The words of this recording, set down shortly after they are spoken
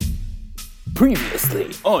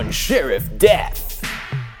Previously on Sheriff Death.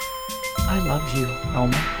 I love you,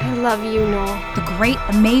 Elma. I love you, Noel. The great,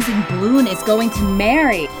 amazing Bloon is going to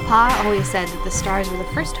marry. Pa always said that the stars were the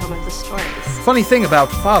first home of the stories. Funny thing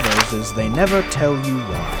about fathers is they never tell you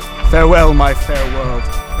why. Farewell, my fair world.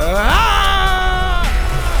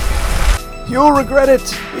 You'll regret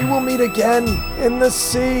it. We will meet again in the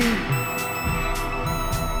sea.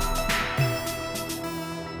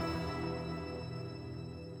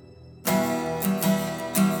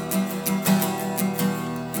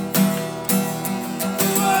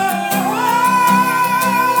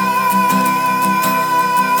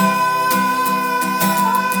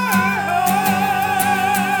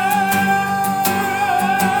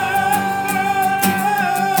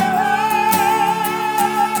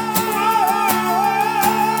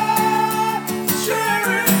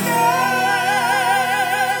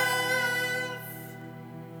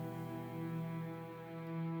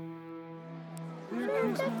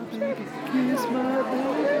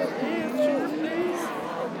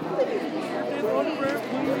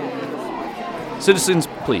 Citizens,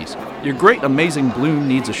 please. Your great, amazing Bloon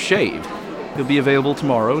needs a shave. He'll be available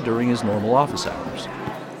tomorrow during his normal office hours.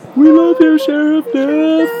 We love you, Sheriff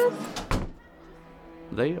Death.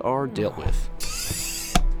 They are dealt with.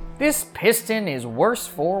 This piston is worse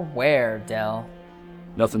for wear, Del.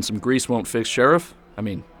 Nothing some grease won't fix, Sheriff. I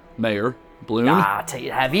mean, Mayor Bloon.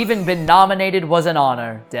 To have even been nominated was an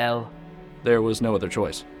honor, Del. There was no other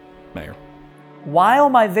choice, Mayor. While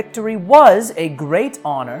my victory was a great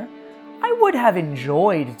honor, I would have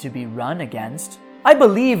enjoyed to be run against. I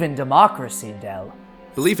believe in democracy, Del.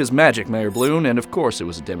 Belief is magic, Mayor Bloon, and of course it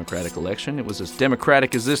was a democratic election. It was as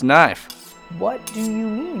democratic as this knife. What do you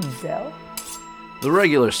mean, Del? The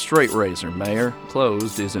regular straight razor, Mayor,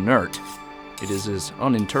 closed, is inert. It is as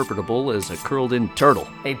uninterpretable as a curled-in turtle.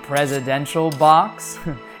 A presidential box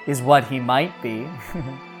is what he might be.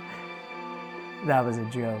 That was a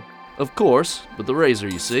joke. Of course, but the razor,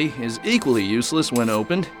 you see, is equally useless when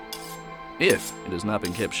opened, if it has not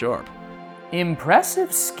been kept sharp.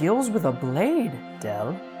 Impressive skills with a blade,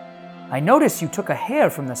 Del. I notice you took a hair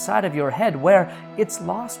from the side of your head where its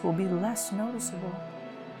loss will be less noticeable.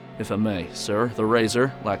 If I may, sir, the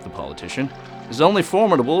razor, like the politician, is only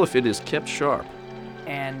formidable if it is kept sharp.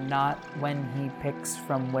 And not when he picks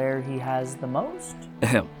from where he has the most?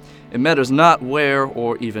 Ahem. It matters not where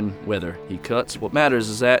or even whether he cuts. What matters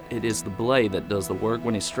is that it is the blade that does the work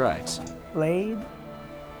when he strikes. Blade?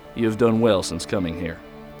 You have done well since coming here.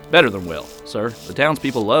 Better than well, sir. The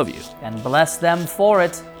townspeople love you. And bless them for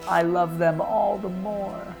it. I love them all the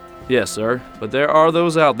more. Yes, sir, but there are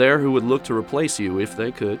those out there who would look to replace you if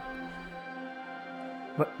they could.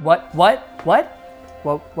 What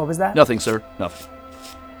was that? Nothing, sir, nothing.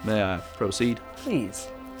 May I proceed? Please.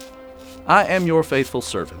 I am your faithful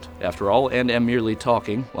servant, after all, and am merely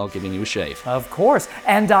talking while giving you a shave. Of course,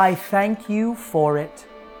 and I thank you for it.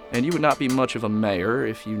 And you would not be much of a mayor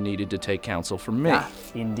if you needed to take counsel from me.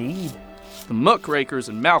 Indeed. The muckrakers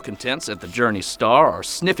and malcontents at the Journey Star are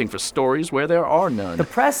sniffing for stories where there are none. The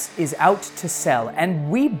press is out to sell,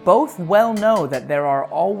 and we both well know that there are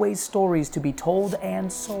always stories to be told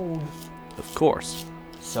and sold. Of course.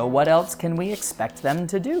 So what else can we expect them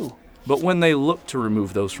to do? But when they look to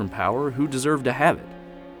remove those from power who deserve to have it,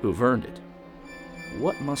 who have earned it,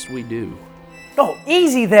 what must we do? Oh,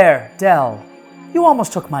 easy there, Del. You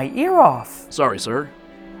almost took my ear off. Sorry, sir.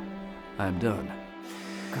 I am done.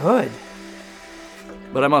 Good.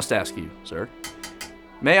 But I must ask you, sir,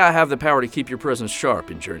 may I have the power to keep your presence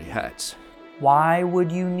sharp in Journey Heights? Why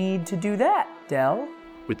would you need to do that, Del?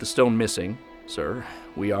 With the stone missing, sir,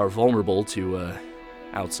 we are vulnerable to,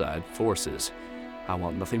 outside forces. I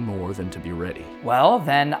want nothing more than to be ready. Well,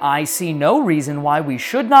 then I see no reason why we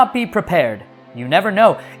should not be prepared. You never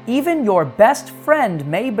know. Even your best friend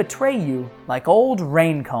may betray you, like old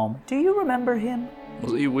Raincomb. Do you remember him?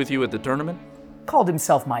 Was he with you at the tournament? Called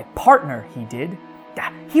himself my partner, he did.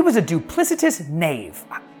 He was a duplicitous knave.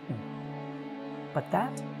 But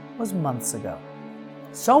that was months ago.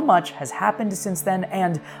 So much has happened since then,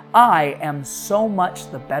 and I am so much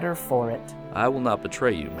the better for it. I will not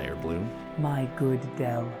betray you, Mayor Bloon. My good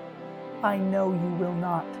Del, I know you will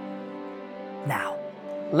not. Now,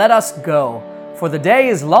 let us go, for the day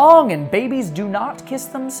is long and babies do not kiss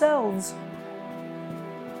themselves.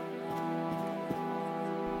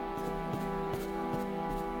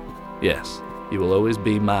 Yes, you will always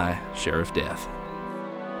be my Sheriff Death.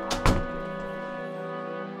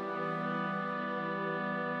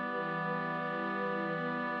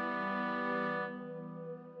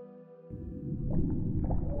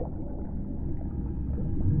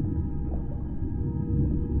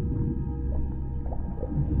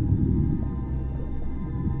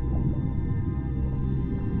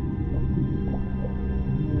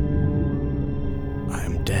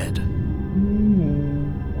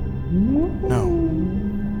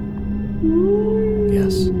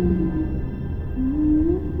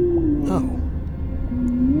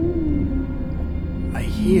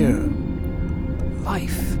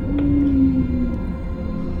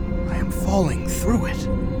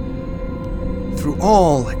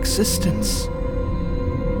 small existence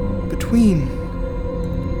between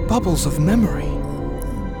bubbles of memory.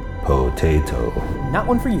 Potato. Not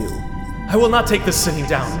one for you. I will not take this sitting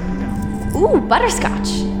down. Ooh, butterscotch.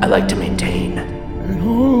 I like to maintain.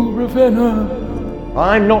 Oh, Ravenna.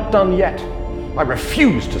 I'm not done yet. I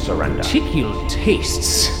refuse to surrender. Particular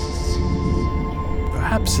tastes.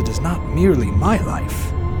 Perhaps it is not merely my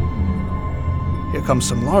life. Here come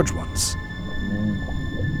some large ones.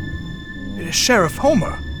 It is Sheriff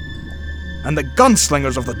Homer and the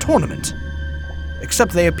gunslingers of the tournament,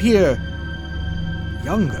 except they appear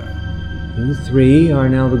younger. You three are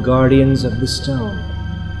now the guardians of the stone.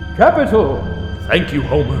 Capital! Thank you,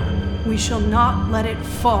 Homer. We shall not let it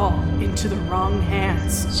fall into the wrong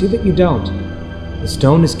hands. See that you don't. The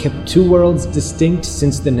stone has kept two worlds distinct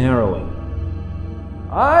since the narrowing.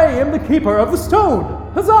 I am the keeper of the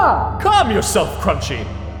stone! Huzzah! Calm yourself, Crunchy.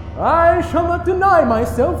 I shall not deny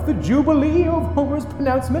myself the jubilee of Homer's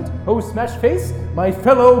pronouncement, O Smashface, my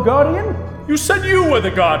fellow guardian. You said you were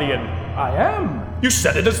the Guardian. I am. You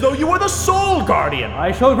said it as though you were the sole Guardian.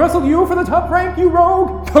 I shall wrestle you for the top rank, you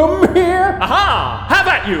rogue! Come here! Aha! Have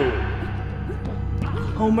at you!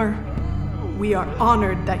 Homer, we are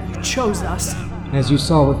honored that you chose us. As you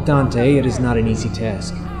saw with Dante, it is not an easy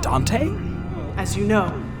task. Dante? As you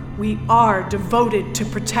know, we are devoted to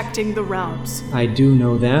protecting the realms. I do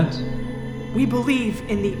know that. We believe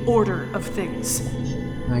in the order of things.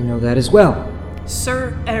 I know that as well.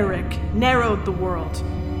 Sir Eric narrowed the world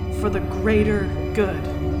for the greater good.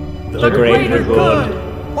 The greater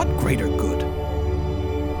good. What greater good?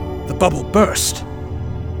 The bubble burst.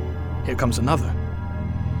 Here comes another.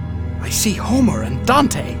 I see Homer and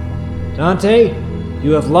Dante. Dante,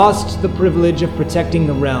 you have lost the privilege of protecting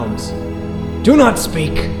the realms. Do not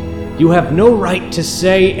speak. You have no right to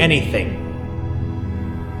say anything.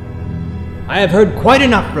 I have heard quite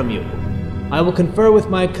enough from you. I will confer with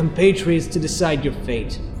my compatriots to decide your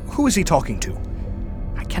fate. Who is he talking to?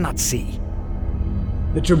 I cannot see.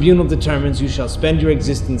 The tribunal determines you shall spend your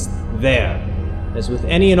existence there. As with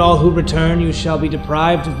any and all who return, you shall be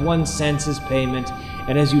deprived of one census payment,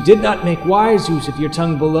 and as you did not make wise use of your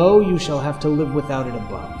tongue below, you shall have to live without it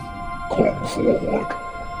above. Come forward.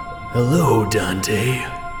 Hello, Dante.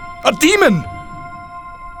 A demon!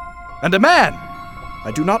 And a man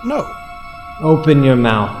I do not know. Open your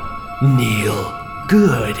mouth. Kneel.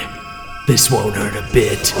 Good. This won't hurt a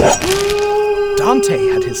bit. Dante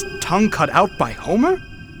had his tongue cut out by Homer?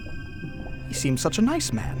 He seems such a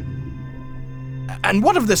nice man. And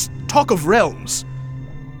what of this talk of realms?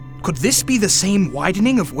 Could this be the same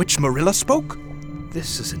widening of which Marilla spoke?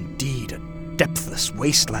 This is indeed a depthless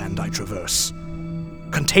wasteland I traverse,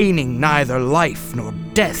 containing neither life nor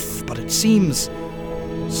death, but it seems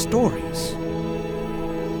stories.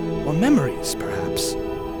 Or memories, perhaps.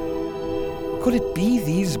 Could it be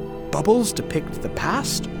these bubbles depict the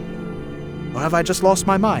past? Or have I just lost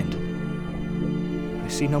my mind? I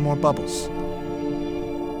see no more bubbles.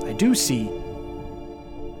 I do see...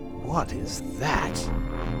 What is that?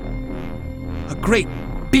 A great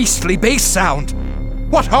beastly bass sound!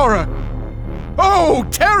 What horror! Oh,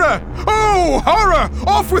 terror! Oh, horror!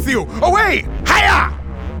 Off with you! Away! Hiya!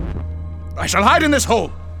 I shall hide in this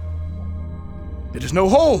hole. It is no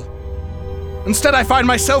hole. Instead, I find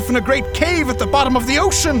myself in a great cave at the bottom of the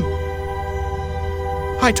ocean.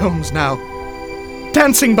 High tones now,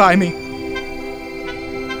 dancing by me.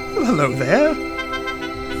 Hello there,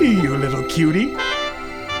 you little cutie.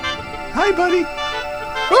 Hi, buddy.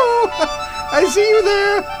 Oh, I see you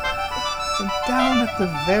there. And down at the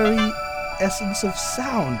very essence of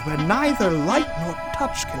sound, where neither light nor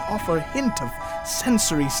touch can offer a hint of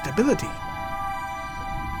sensory stability.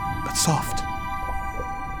 But soft,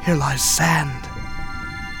 here lies sand.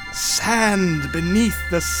 Sand beneath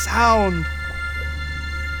the sound.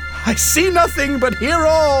 I see nothing but hear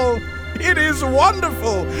all. It is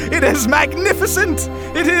wonderful. It is magnificent.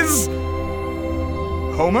 It is...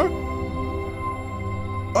 Homer?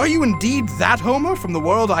 Are you indeed that Homer from the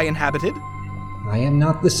world I inhabited? I am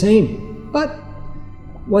not the same. But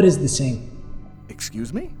what is the same?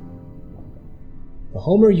 Excuse me? The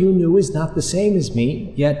Homer you knew is not the same as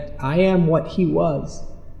me, yet I am what he was.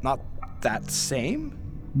 Not that same?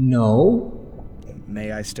 No.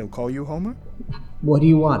 May I still call you Homer? What do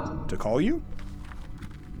you want? To call you?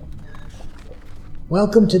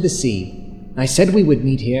 Welcome to the sea. I said we would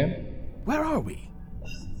meet here. Where are we?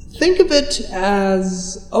 Think of it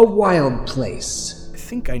as a wild place. I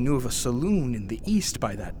think I knew of a saloon in the east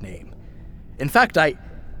by that name. In fact,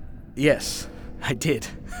 Yes, I did.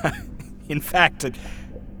 In fact,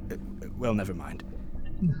 well, never mind.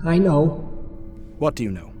 I know. What do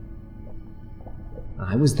you know?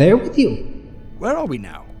 I was there with you. Where are we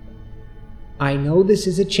now? I know this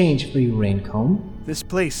is a change for you, Raincomb. This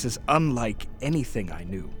place is unlike anything I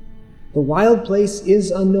knew. The wild place is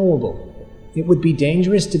unknowable. It would be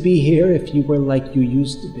dangerous to be here if you were like you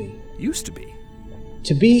used to be. Used to be?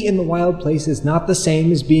 To be in the wild place is not the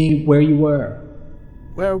same as being where you were.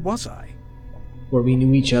 Where was I? Where we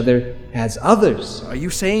knew each other as others. Are you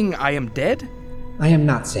saying I am dead? I am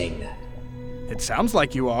not saying that. It sounds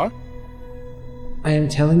like you are. I am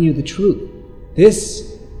telling you the truth.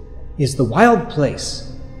 This is the wild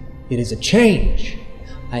place. It is a change.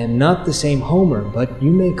 I am not the same Homer, but you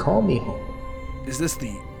may call me Homer. Is this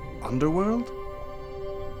the underworld?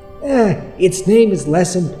 Its name is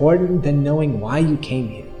less important than knowing why you came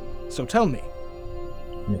here. So tell me.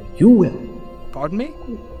 No, you will. Pardon me?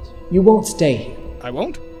 You won't stay here. I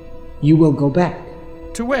won't? You will go back.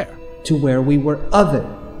 To where? To where we were other.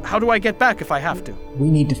 How do I get back if I have to? We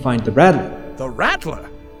need to find the Rattler. The Rattler?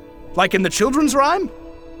 Like in the children's rhyme?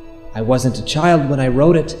 I wasn't a child when I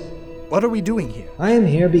wrote it. What are we doing here? I am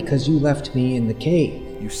here because you left me in the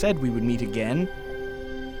cave. You said we would meet again.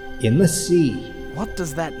 In the sea. What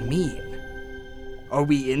does that mean? Are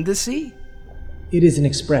we in the sea? It is an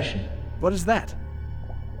expression. What is that?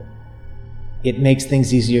 It makes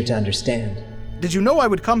things easier to understand. Did you know I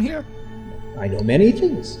would come here? I know many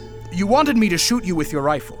things. You wanted me to shoot you with your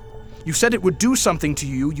rifle. You said it would do something to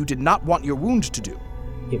you you did not want your wound to do.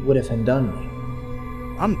 It would have undone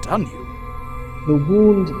me. Undone you? The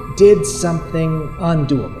wound did something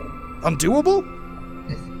undoable. Undoable?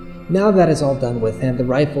 Now that is all done with, and the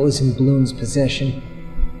rifle is in Bloon's possession.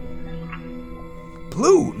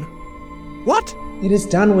 Bloon? What? It is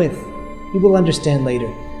done with. You will understand later.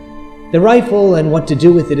 The rifle and what to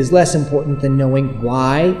do with it is less important than knowing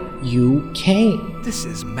why you came. This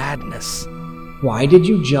is madness. Why did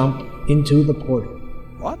you jump into the portal?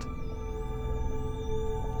 What?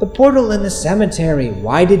 The portal in the cemetery.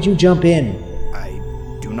 Why did you jump in? I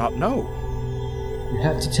do not know. You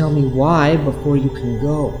have to tell me why before you can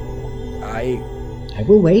go. I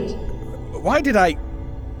will wait. Why did I...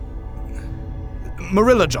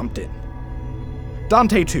 Marilla jumped in.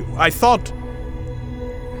 Dante too. I thought...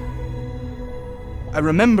 I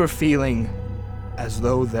remember feeling as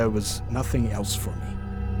though there was nothing else for me.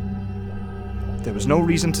 There was no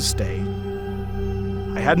reason to stay.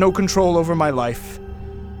 I had no control over my life.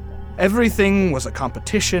 Everything was a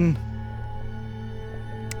competition.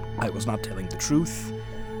 I was not telling the truth.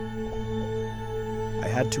 I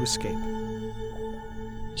had to escape.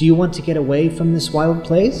 Do you want to get away from this wild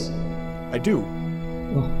place? I do.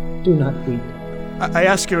 Oh, do not weep. I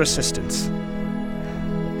ask your assistance.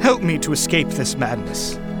 Help me to escape this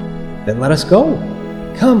madness. Then let us go.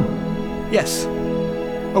 Come. Yes.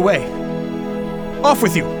 Away. Off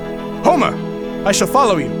with you. Homer, I shall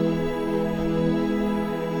follow you.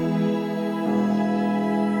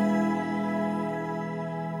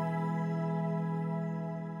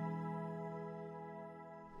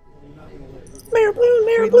 Mayor Bloon,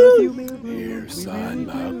 Mayor Bloon! Here, son,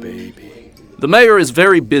 my baby. The mayor is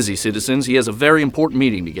very busy, citizens. He has a very important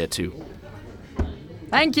meeting to get to.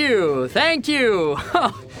 Thank you, thank you.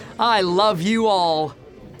 I love you all.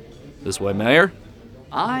 This way, Mayor.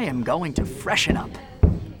 I am going to freshen up.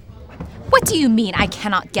 What do you mean I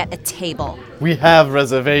cannot get a table? We have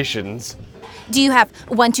reservations. Do you have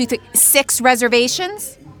 6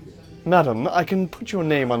 reservations? Madam, I can put your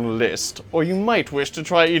name on a list, or you might wish to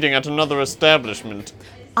try eating at another establishment.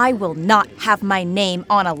 I will not have my name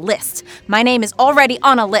on a list. My name is already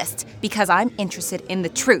on a list because I'm interested in the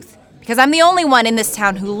truth. Because I'm the only one in this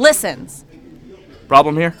town who listens.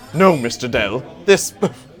 Problem here? No, Mr. Dell. This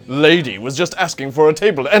lady was just asking for a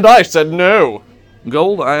table, and I said no.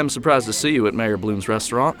 Gold, I am surprised to see you at Mayor Bloon's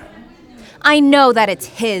restaurant. I know that it's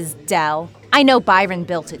his, Dell. I know Byron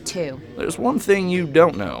built it too. There's one thing you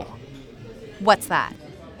don't know. What's that?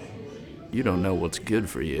 You don't know what's good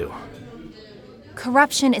for you.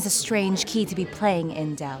 Corruption is a strange key to be playing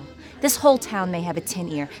in, Dell. This whole town may have a tin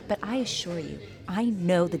ear, but I assure you, I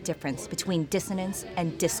know the difference between dissonance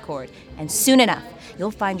and discord, and soon enough,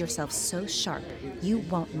 you'll find yourself so sharp, you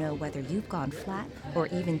won't know whether you've gone flat or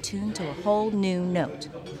even tuned to a whole new note.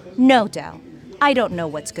 No, Dell, I don't know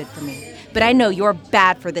what's good for me, but I know you're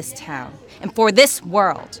bad for this town and for this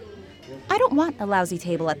world. I don't want a lousy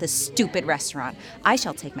table at this stupid restaurant. I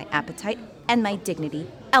shall take my appetite and my dignity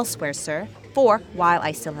elsewhere, sir, for while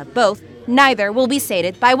I still have both, neither will be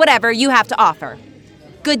sated by whatever you have to offer.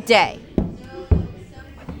 Good day.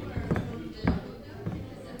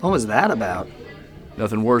 What was that about?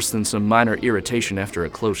 Nothing worse than some minor irritation after a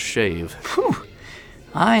close shave. Whew.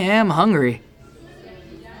 I am hungry.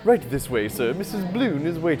 Right this way, sir. Mrs. Bloon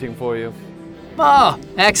is waiting for you. Oh,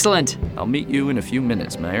 excellent. I'll meet you in a few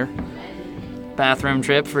minutes, Mayor. Bathroom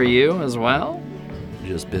trip for you as well?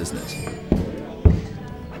 Just business.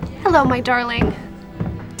 Hello, my darling.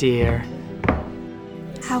 Dear.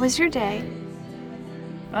 How was your day?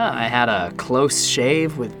 I had a close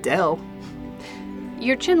shave with Dell.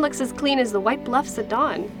 Your chin looks as clean as the white bluffs at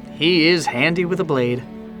dawn. He is handy with a blade.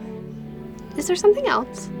 Is there something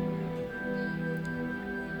else?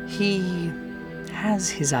 He has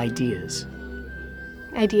his ideas.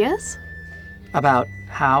 Ideas? About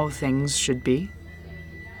how things should be.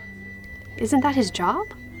 Isn't that his job?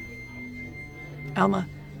 Alma,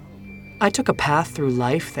 I took a path through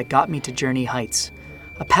life that got me to Journey Heights.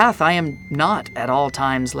 A path I am not at all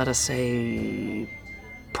times, let us say,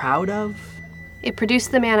 proud of? It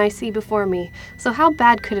produced the man I see before me, so how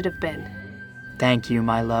bad could it have been? Thank you,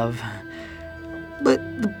 my love. But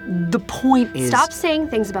the point is... Stop saying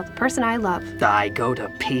things about the person I love. I go to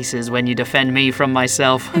pieces when you defend me from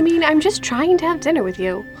myself. I mean, I'm just trying to have dinner with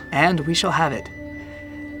you. And we shall have it.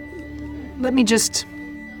 Let me just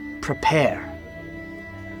prepare.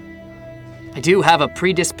 I do have a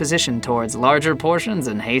predisposition towards larger portions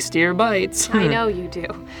and hastier bites. I know you do.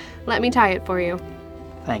 Let me tie it for you.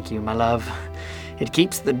 Thank you, my love. It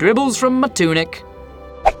keeps the dribbles from my tunic.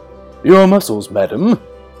 Your muscles, madam.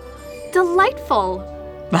 Delightful.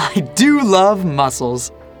 I do love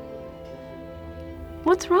muscles.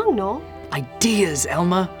 What's wrong, Noel? Ideas,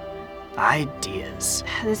 Elma. Ideas.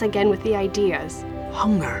 This again with the ideas.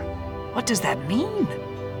 Hunger. What does that mean?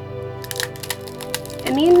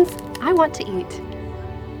 It means I want to eat.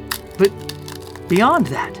 But beyond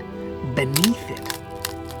that, beneath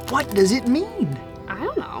it, what does it mean? I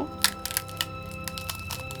don't know.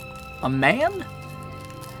 A man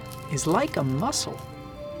is like a muscle.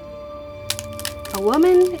 A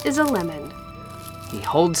woman is a lemon. He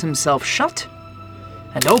holds himself shut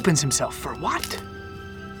and opens himself for what?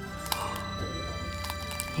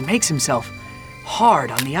 He makes himself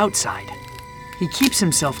hard on the outside. He keeps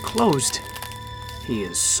himself closed. He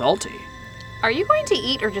is salty. Are you going to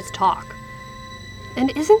eat or just talk?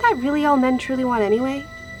 And isn't that really all men truly want anyway?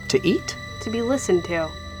 To eat? To be listened to.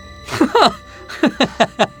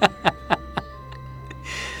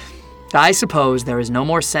 I suppose there is no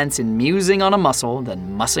more sense in musing on a muscle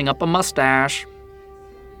than mussing up a mustache.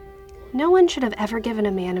 No one should have ever given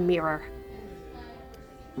a man a mirror.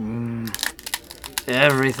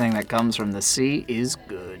 Everything that comes from the sea is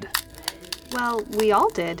good. Well, we all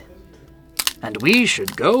did. And we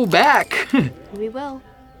should go back. We will.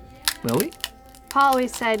 Will we? Pa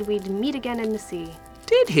always said we'd meet again in the sea.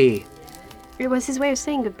 Did he? It was his way of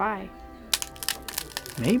saying goodbye.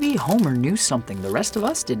 Maybe Homer knew something the rest of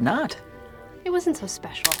us did not. It wasn't so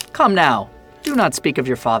special. Come now. Do not speak of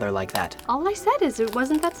your father like that. All I said is it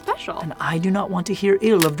wasn't that special. And I do not want to hear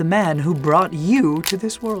ill of the man who brought you to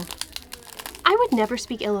this world. I would never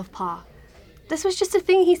speak ill of Pa. This was just a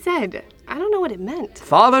thing he said. I don't know what it meant.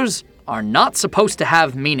 Fathers are not supposed to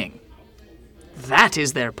have meaning. That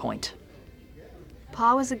is their point.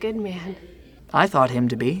 Pa was a good man. I thought him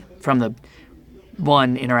to be, from the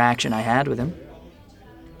one interaction I had with him.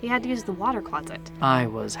 He had to use the water closet. I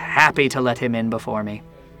was happy to let him in before me.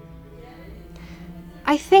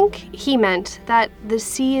 I think he meant that the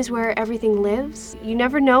sea is where everything lives. You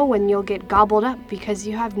never know when you'll get gobbled up because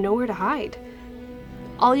you have nowhere to hide.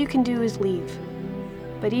 All you can do is leave.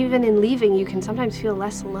 But even in leaving, you can sometimes feel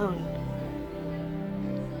less alone.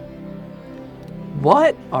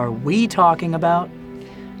 What are we talking about?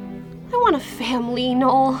 I want a family,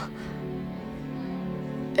 Noel.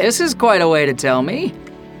 This is quite a way to tell me.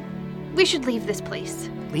 We should leave this place.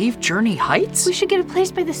 Leave Journey Heights? We should get a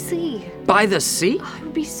place by the sea. By the sea? Oh, it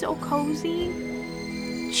would be so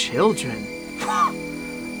cozy. Children.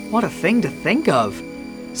 What a thing to think of.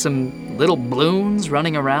 Some little Bloons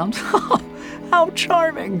running around. How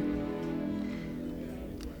charming.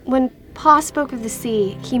 When Pa spoke of the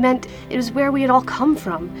sea, he meant it was where we had all come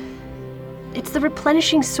from. It's the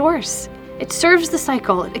replenishing source. It serves the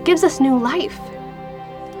cycle. It gives us new life.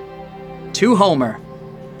 To Homer.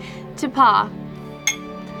 To Pa.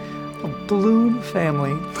 A Bloon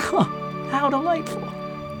family. How delightful.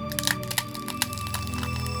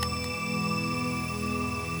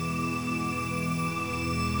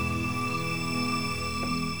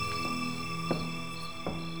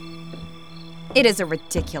 It is a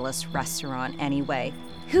ridiculous restaurant anyway.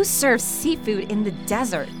 Who serves seafood in the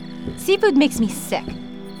desert? Seafood makes me sick.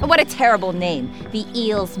 What a terrible name. The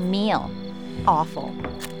Eel's Meal. Awful.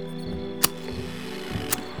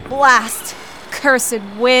 Blast! Cursed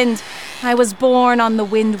wind! I was born on the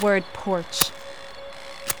windward porch.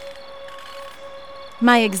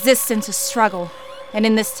 My existence a struggle. And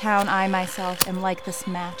in this town, I myself am like this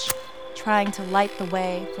match, trying to light the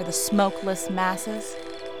way for the smokeless masses.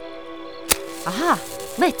 Aha!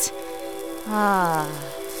 Lit! Ah.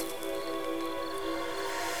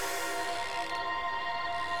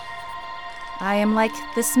 I am like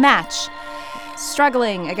this match,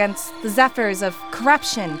 struggling against the zephyrs of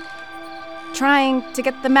corruption, trying to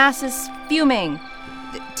get the masses fuming,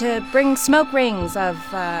 to bring smoke rings of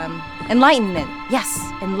enlightenment. Yes,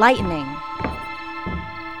 enlightening.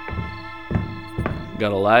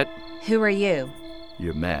 Got a light? Who are you?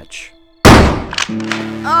 Your match.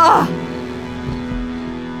 Ah!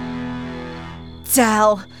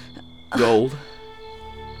 Dal. Gold.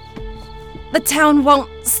 The town won't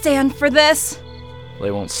stand for this.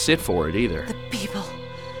 They won't sit for it either. The people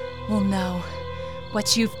will know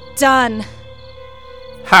what you've done.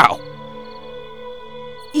 How?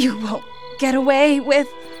 You won't get away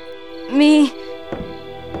with me.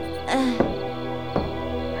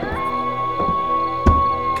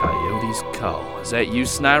 Coyote's call. Is that you,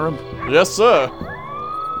 Snyram? Yes, sir.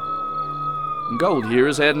 Gold here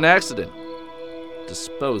has had an accident.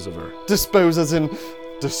 Dispose of her. Dispose as in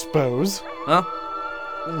dispose? Huh?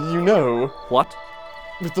 You know. What?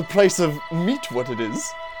 With the price of meat what it is.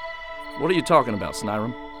 What are you talking about,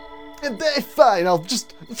 Snyram? Fine, I'll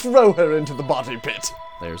just throw her into the body pit.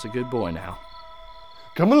 There's a good boy now.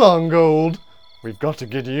 Come along, Gold. We've got to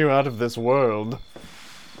get you out of this world.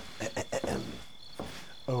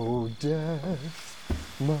 Oh, death,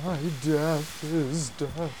 my death is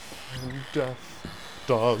death, and death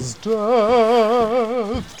does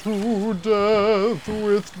death to death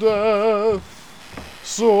with death.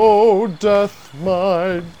 So death,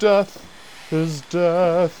 my death, is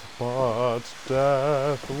death, but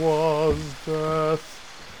death was death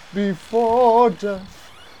before death.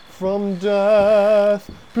 From death,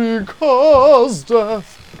 because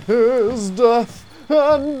death is death,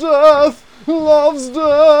 and death loves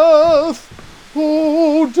death.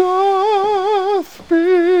 Oh, death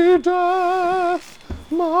be death,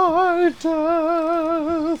 my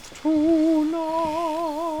death tonight.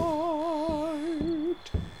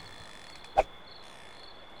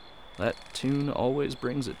 That tune always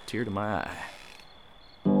brings a tear to my eye.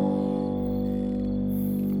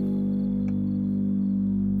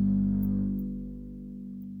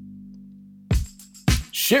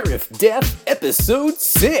 Sheriff Death, Episode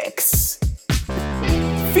 6.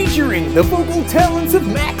 Featuring the vocal talents of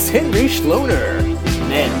Max Henry Schloner,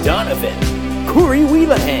 Ned Donovan, Corey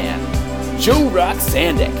Wheelahan, Joe Rock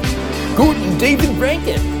Sandick, Gordon David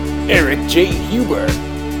Rankin, Eric J. Huber,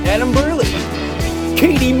 Adam Burley,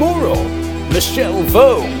 Katie Morrill, Michelle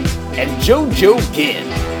Vo, and JoJo Ginn.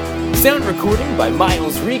 Sound recording by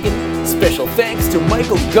Miles Regan. Special thanks to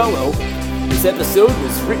Michael Gullo. This episode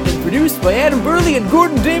was written and produced by Adam Burley and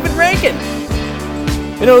Gordon David Rankin.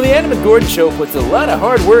 You know, the Adam and Gordon Show puts a lot of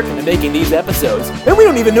hard work into making these episodes, and we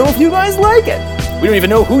don't even know if you guys like it. We don't even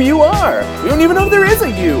know who you are. We don't even know if there is a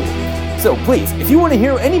you. So please, if you want to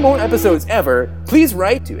hear any more episodes ever, please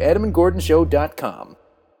write to adamandgordonshow.com.